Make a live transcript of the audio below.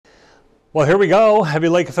Well, here we go. Heavy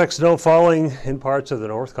lake effect snow falling in parts of the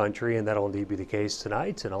North Country, and that'll indeed be the case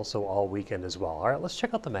tonight and also all weekend as well. All right, let's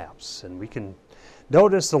check out the maps, and we can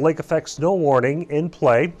notice the lake effect snow warning in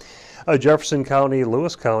play. Jefferson County,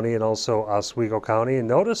 Lewis County, and also Oswego County. And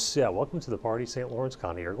notice, welcome to the party, St. Lawrence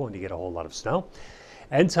County. You're going to get a whole lot of snow.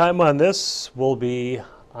 End time on this will be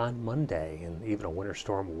on Monday, and even a winter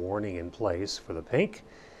storm warning in place for the pink.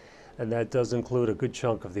 And that does include a good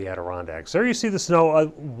chunk of the Adirondacks. There you see the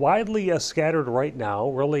snow widely scattered right now.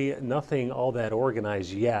 Really nothing all that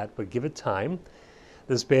organized yet, but give it time.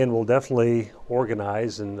 This band will definitely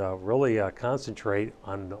organize and really concentrate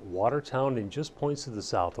on Watertown and just points to the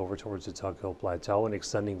south over towards the Tug Hill Plateau and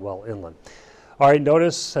extending well inland. All right,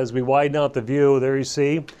 notice as we widen out the view, there you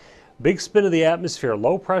see big spin of the atmosphere.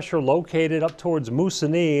 Low pressure located up towards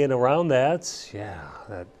Moosonee, and around that,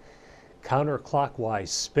 that counterclockwise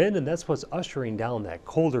spin, and that's what's ushering down that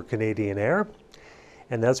colder Canadian air.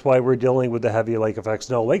 And that's why we're dealing with the heavy lake effect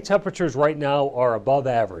snow. Lake temperatures right now are above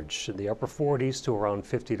average in the upper 40s to around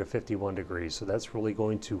 50 to 51 degrees. So that's really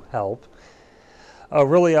going to help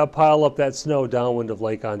really pile up that snow downwind of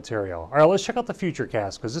Lake Ontario. All right, let's check out the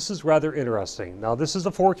futurecast because this is rather interesting. Now, this is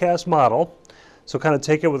a forecast model, so kind of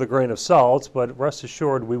take it with a grain of salt, but rest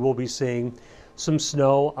assured we will be seeing some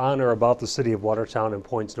snow on or about the city of Watertown and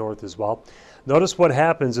points north as well. Notice what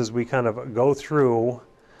happens as we kind of go through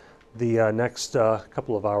the next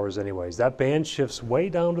couple of hours anyways. That band shifts way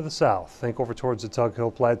down to the south. Think over towards the Tug Hill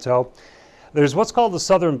Plateau. There's what's called the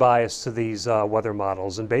southern bias to these weather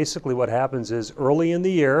models, and basically what happens is early in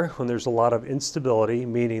the year when there's a lot of instability,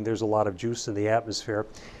 meaning there's a lot of juice in the atmosphere,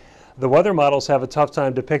 the weather models have a tough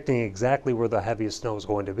time depicting exactly where the heaviest snow is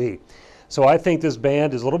going to be. So I think this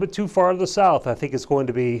band is a little bit too far to the south. I think it's going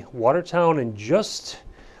to be Watertown and just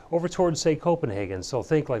over towards, say, Copenhagen. So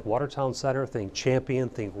think like Watertown Center, think Champion,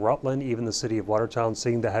 think Rutland, even the city of Watertown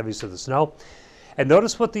seeing the heaviest of the snow. And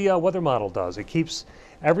notice what the weather model does. It keeps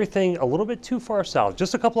everything a little bit too far south,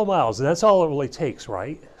 just a couple of miles. And that's all it really takes,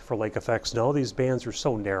 right, for lake effect snow. These bands are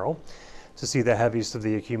so narrow to see the heaviest of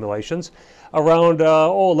the accumulations. Around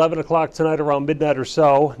 11 o'clock tonight, around midnight or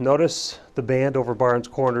so, notice the band over Barnes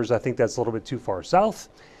Corners. I think that's a little bit too far south,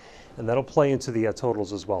 and that'll play into the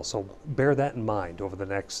totals as well. So bear that in mind over the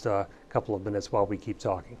next couple of minutes while we keep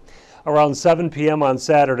talking. Around 7 p.m. on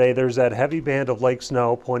Saturday, there's that heavy band of lake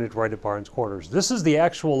snow pointed right at Barnes Corners. This is the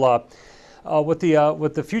actual with the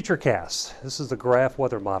futurecast. This is the graph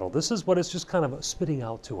weather model. This is what it's just kind of spitting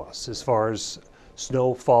out to us as far as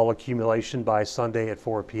snowfall accumulation by Sunday at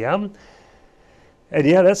 4 p.m. And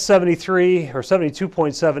that's 73 or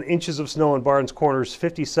 72.7 inches of snow in Barnes Corners,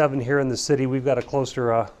 57 here in the city. We've got a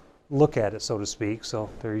closer look at it, so to speak. So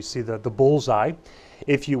there you see the bullseye,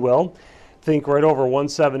 if you will. Think right over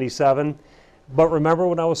 177. But remember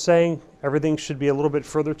when I was saying everything should be a little bit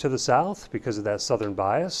further to the south because of that southern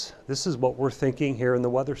bias? This is what we're thinking here in the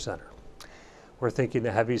Weather Center. We're thinking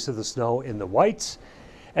the heaviest of the snow in the whites.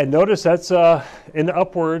 And notice that's in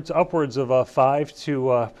upwards of 5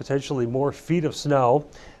 to potentially more feet of snow.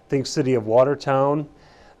 Think city of Watertown,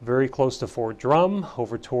 very close to Fort Drum,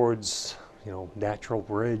 over towards Natural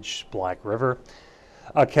Bridge, Black River.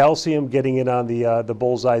 Calcium getting in on the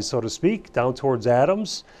bullseye, so to speak, down towards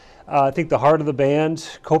Adams. I think the heart of the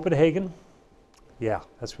band, Copenhagen.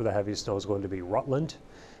 That's where the heaviest snow is going to be. Rutland,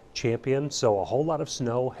 Champion. So a whole lot of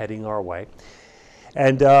snow heading our way.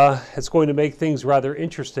 And it's going to make things rather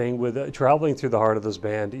interesting with traveling through the heart of this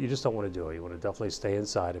band. You just don't want to do it. You want to definitely stay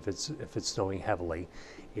inside if it's snowing heavily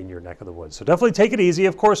in your neck of the woods. So definitely take it easy.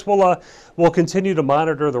 Of course, we'll continue to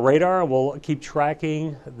monitor the radar. We'll keep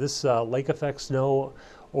tracking this lake effect snow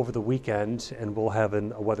over the weekend, and we'll have a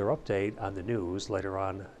weather update on the news later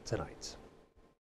on tonight.